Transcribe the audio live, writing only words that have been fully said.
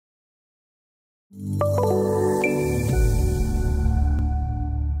Welcome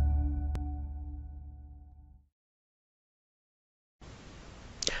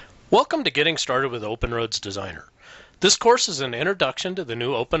to Getting Started with OpenRoads Designer. This course is an introduction to the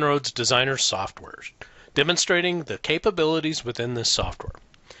new OpenRoads Designer software, demonstrating the capabilities within this software.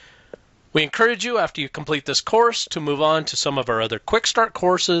 We encourage you, after you complete this course, to move on to some of our other Quick Start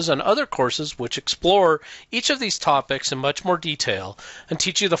courses and other courses which explore each of these topics in much more detail and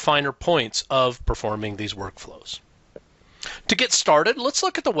teach you the finer points of performing these workflows. To get started, let's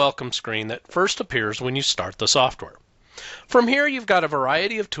look at the welcome screen that first appears when you start the software. From here, you've got a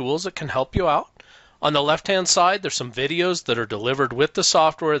variety of tools that can help you out. On the left-hand side, there's some videos that are delivered with the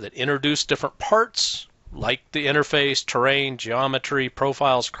software that introduce different parts, like the interface, terrain, geometry,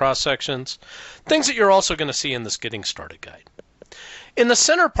 profiles, cross-sections, things that you're also going to see in this Getting Started guide. In the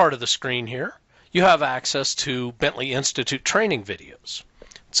center part of the screen here, you have access to Bentley Institute training videos.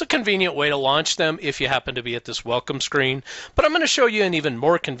 It's a convenient way to launch them if you happen to be at this welcome screen, but I'm going to show you an even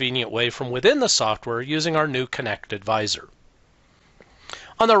more convenient way from within the software using our new Connect Advisor.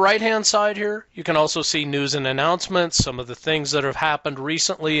 On the right-hand side here, you can also see news and announcements, some of the things that have happened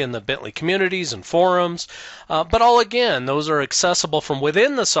recently in the Bentley communities and forums, but all again, those are accessible from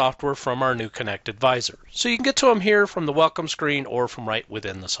within the software from our new Connect Advisor. So you can get to them here from the welcome screen or from right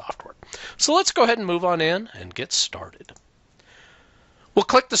within the software. So let's go ahead and move on in and get started. We'll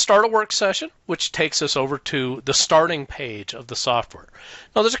click the Start a Work session, which takes us over to the starting page of the software.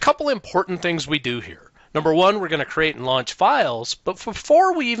 Now, there's a couple important things we do here. Number one, we're going to create and launch files, but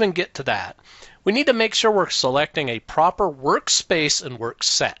before we even get to that, we need to make sure we're selecting a proper workspace and work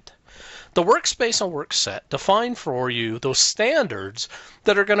set. The workspace and work set define for you those standards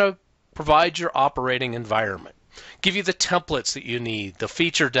that are going to provide your operating environment. Give you the templates that you need, the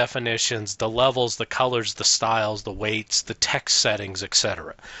feature definitions, the levels, the colors, the styles, the weights, the text settings,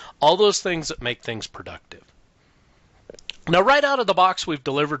 etc. All those things that make things productive. Now, right out of the box, we've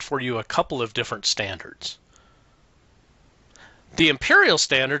delivered for you a couple of different standards. The Imperial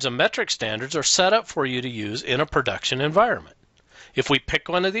standards and metric standards are set up for you to use in a production environment. If we pick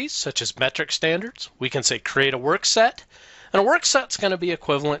one of these, such as metric standards, we can say create a work set. And a work set's going to be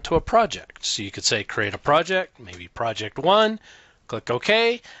equivalent to a project. So you could say create a project, maybe project 1, click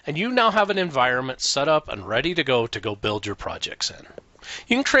OK, and you now have an environment set up and ready to go build your projects in.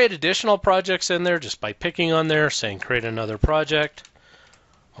 You can create additional projects in there just by picking on there, saying create another project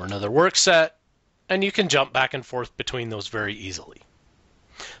or another work set, and you can jump back and forth between those very easily.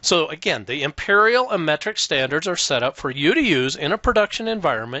 So again, the Imperial and metric standards are set up for you to use in a production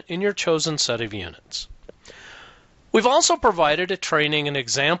environment in your chosen set of units. We've also provided a training and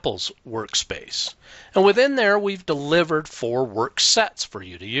examples workspace, and within there we've delivered 4 work sets for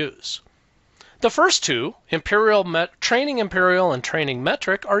you to use. The first two, Training Imperial and Training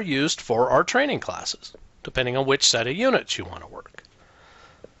Metric, are used for our training classes, depending on which set of units you want to work.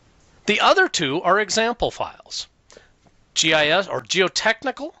 The other 2 are example files, GIS or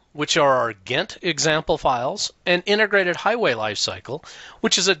Geotechnical, which are our Ghent example files, and Integrated Highway Lifecycle,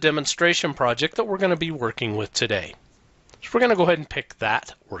 which is a demonstration project that we're going to be working with today. So we're going to go ahead and pick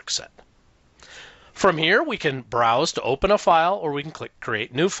that work set. From here, we can browse to open a file, or we can click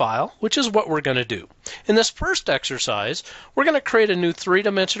Create New File, which is what we're going to do. In this first exercise, we're going to create a new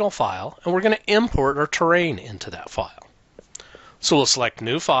 3-dimensional file, and we're going to import our terrain into that file. So we'll select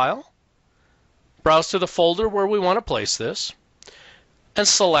New File, browse to the folder where we want to place this, and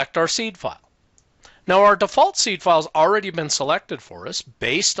select our seed file. Now, our default seed file has already been selected for us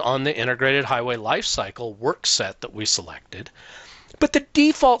based on the Integrated Highway Lifecycle work set that we selected, but the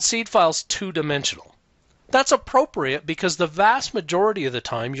default seed file is 2-dimensional. That's appropriate because the vast majority of the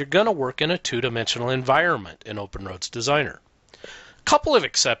time you're going to work in a 2-dimensional environment in OpenRoads Designer. A couple of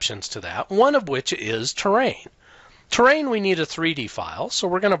exceptions to that, one of which is terrain. Terrain, we need a 3D file, so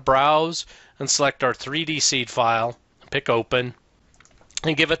we're going to browse and select our 3D seed file, pick Open,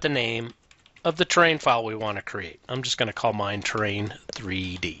 and give it the name of the terrain file we want to create. I'm just going to call mine Terrain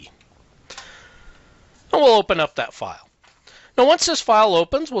 3D. And we'll open up that file. Now, once this file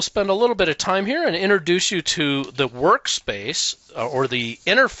opens, we'll spend a little bit of time here and introduce you to the workspace or the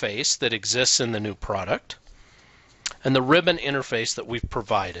interface that exists in the new product and the ribbon interface that we've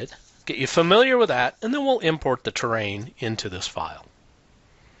provided. Get you familiar with that, and then we'll import the terrain into this file.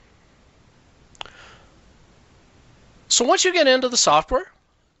 So once you get into the software,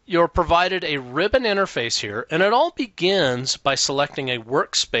 you're provided a ribbon interface here, and it all begins by selecting a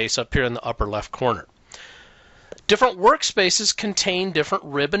workspace up here in the upper left corner. Different workspaces contain different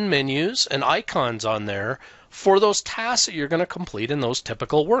ribbon menus and icons on there for those tasks that you're going to complete in those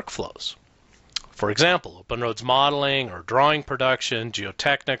typical workflows. For example, OpenRoads modeling or drawing production,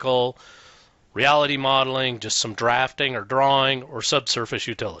 geotechnical, reality modeling, just some drafting or drawing, or subsurface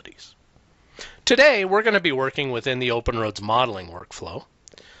utilities. Today, we're going to be working within the OpenRoads modeling workflow.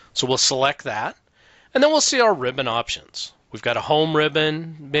 So we'll select that, and then we'll see our ribbon options. We've got a home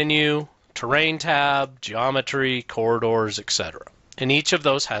ribbon, menu, terrain tab, geometry, corridors, etc. And each of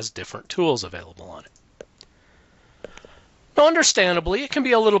those has different tools available on it. Now, understandably, it can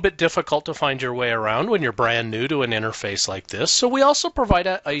be a little bit difficult to find your way around when you're brand new to an interface like this, so we also provide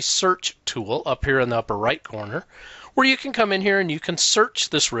a search tool up here in the upper right corner where you can come in here and you can search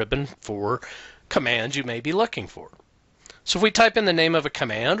this ribbon for commands you may be looking for. So if we type in the name of a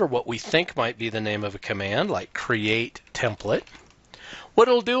command or what we think might be the name of a command, like create template, what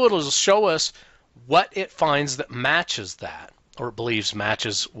it'll do, it'll show us what it finds that matches that, or it believes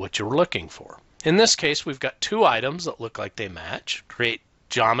matches what you're looking for. In this case, we've got two items that look like they match, create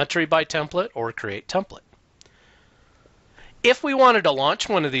geometry by template or create template. If we wanted to launch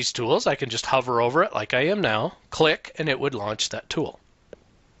one of these tools, I can just hover over it like I am now, click, and it would launch that tool.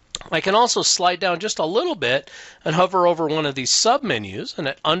 I can also slide down just a little bit and hover over one of these submenus, and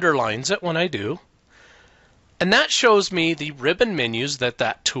it underlines it when I do. And that shows me the ribbon menus that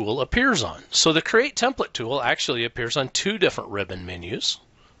that tool appears on. So the Create Template tool actually appears on two different ribbon menus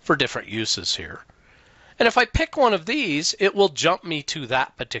for different uses here. And if I pick one of these, it will jump me to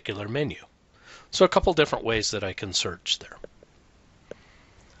that particular menu. So a couple different ways that I can search there.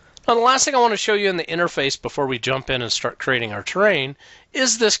 Now, the last thing I want to show you in the interface before we jump in and start creating our terrain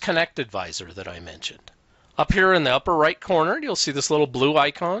is this Connect Advisor that I mentioned. Up here in the upper right corner, you'll see this little blue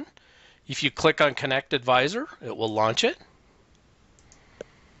icon. If you click on Connect Advisor, it will launch it.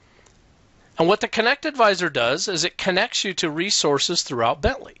 And what the Connect Advisor does is it connects you to resources throughout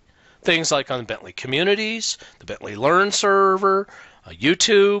Bentley. Things like on the Bentley Communities, the Bentley Learn server,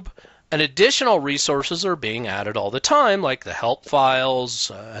 YouTube, and additional resources are being added all the time, like the help files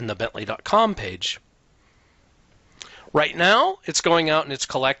and the bentley.com page. Right now, it's going out and it's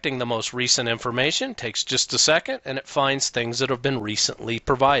collecting the most recent information. It takes just a second, and it finds things that have been recently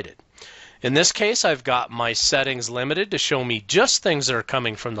provided. In this case, I've got my settings limited to show me just things that are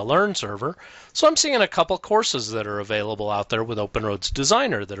coming from the Learn server. So I'm seeing a couple courses that are available out there with OpenRoads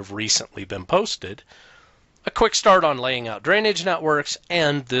Designer that have recently been posted. A quick start on laying out drainage networks,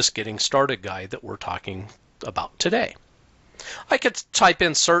 and this Getting Started guide that we're talking about today. I could type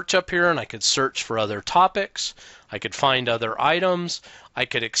in search up here and I could search for other topics. I could find other items. I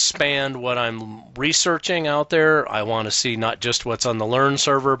could expand what I'm researching out there. I want to see not just what's on the Learn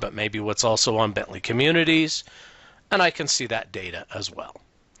server, but maybe what's also on Bentley Communities. And I can see that data as well.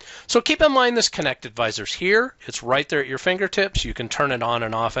 So keep in mind this Connect Advisor's here. It's right there at your fingertips. You can turn it on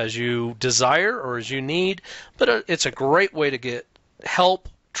and off as you desire or as you need, but it's a great way to get help,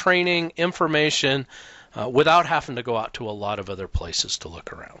 training, information without having to go out to a lot of other places to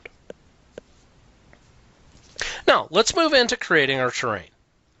look around. Now, let's move into creating our terrain.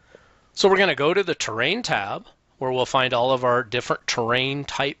 So we're going to go to the Terrain tab, where we'll find all of our different terrain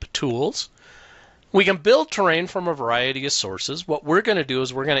type tools. We can build terrain from a variety of sources. What we're going to do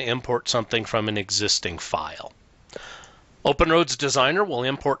is we're going to import something from an existing file. OpenRoads Designer will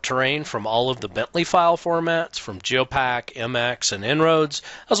import terrain from all of the Bentley file formats, from Geopack, MX, and Inroads,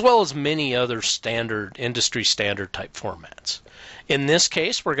 as well as many other standard, industry standard type formats. In this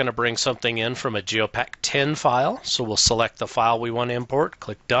case, we're going to bring something in from a Geopack 10 file. So we'll select the file we want to import,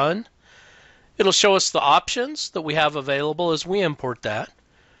 click Done. It'll show us the options that we have available as we import that.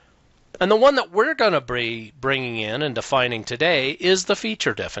 And the one that we're going to be bringing in and defining today is the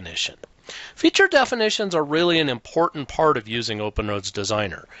feature definition. Feature definitions are really an important part of using OpenRoads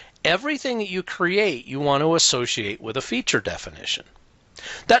Designer. Everything that you create, you want to associate with a feature definition.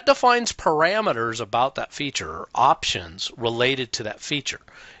 That defines parameters about that feature or options related to that feature.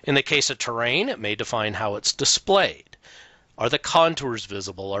 In the case of terrain, it may define how it's displayed. Are the contours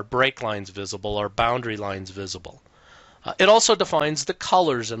visible? Are break lines visible? Are boundary lines visible? It also defines the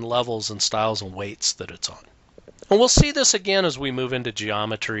colors and levels and styles and weights that it's on. And we'll see this again as we move into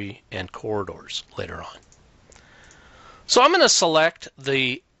geometry and corridors later on. So I'm going to select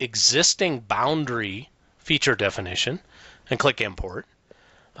the existing boundary feature definition and click Import.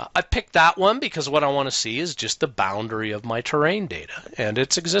 I picked that one because what I want to see is just the boundary of my terrain data and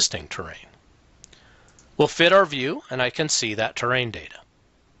its existing terrain. We'll fit our view and I can see that terrain data.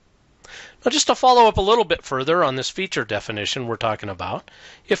 Now, just to follow up a little bit further on this feature definition we're talking about,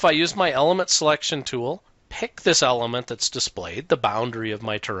 if I use my element selection tool, pick this element that's displayed, the boundary of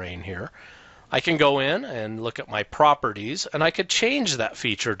my terrain here, I can go in and look at my properties and I could change that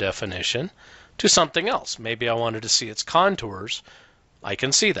feature definition to something else. Maybe I wanted to see its contours. I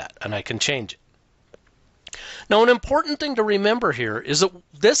can see that and I can change it. Now, an important thing to remember here is that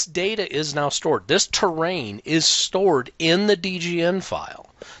this data is now stored. This terrain is stored in the DGN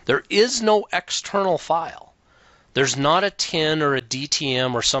file. There is no external file. There's not a TIN or a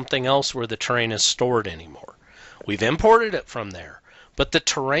DTM or something else where the terrain is stored anymore. We've imported it from there. But the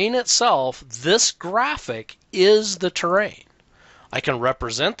terrain itself, this graphic, is the terrain. I can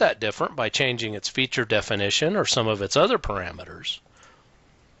represent that different by changing its feature definition or some of its other parameters.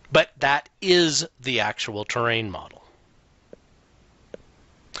 But that is the actual terrain model.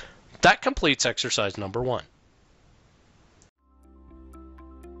 That completes exercise number 1.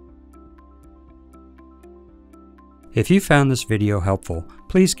 If you found this video helpful,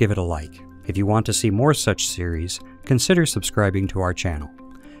 please give it a like. If you want to see more such series, consider subscribing to our channel.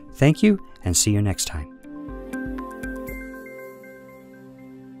 Thank you, and see you next time.